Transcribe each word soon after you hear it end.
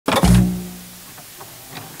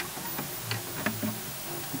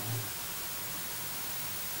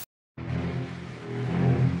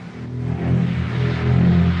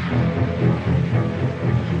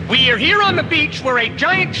We're here on the beach where a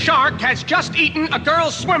giant shark has just eaten a girl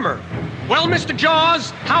swimmer. Well, Mr.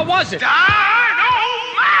 Jaws, how was it? Dynamite!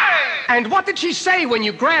 And what did she say when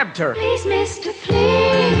you grabbed her? Please, mister, please.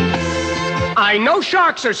 I know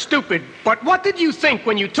sharks are stupid, but what did you think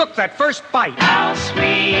when you took that first bite? How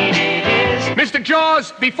sweet it is. Mr.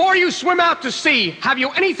 Jaws, before you swim out to sea, have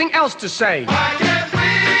you anything else to say? Why can't we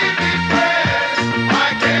be friends?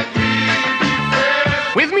 Why can't we be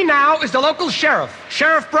friends? With me now is the local sheriff.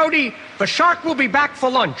 Sheriff Brody, the shark will be back for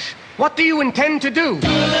lunch. What do you intend to do? Do a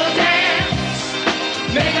little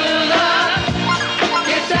dance, make a little love,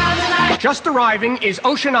 get down tonight. Just arriving is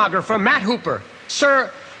oceanographer Matt Hooper.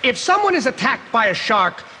 Sir, if someone is attacked by a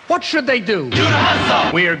shark, what should they do? Do the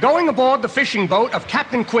hustle. We're going aboard the fishing boat of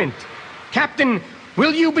Captain Quint. Captain,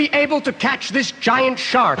 will you be able to catch this giant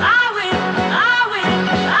shark? I will.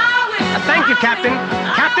 Thank you, Captain.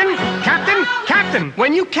 Captain,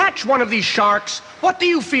 when you catch one of these sharks, what do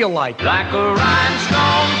you feel like? Like a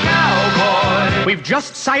rhinestone cowboy. We've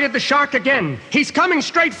just sighted the shark again. He's coming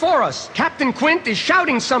straight for us. Captain Quint is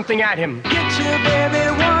shouting something at him. Get your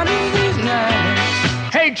baby one of these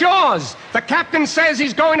nights. Hey, Jaws, the captain says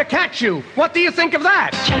he's going to catch you. What do you think of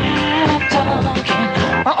that?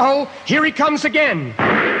 Uh-oh, here he comes again.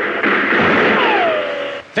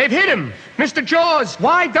 They've hit him. Mr. Jaws,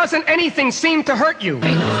 why doesn't anything seem to hurt you?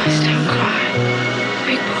 Big boys don't cry.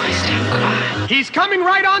 Big boys don't cry. He's coming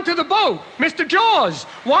right onto the boat. Mr. Jaws,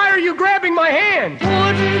 why are you grabbing my hand?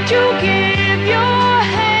 Wouldn't you give your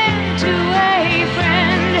hand to a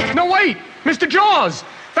friend? No, wait, Mr. Jaws,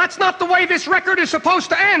 that's not the way this record is supposed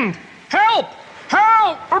to end. Help!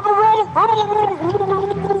 Help!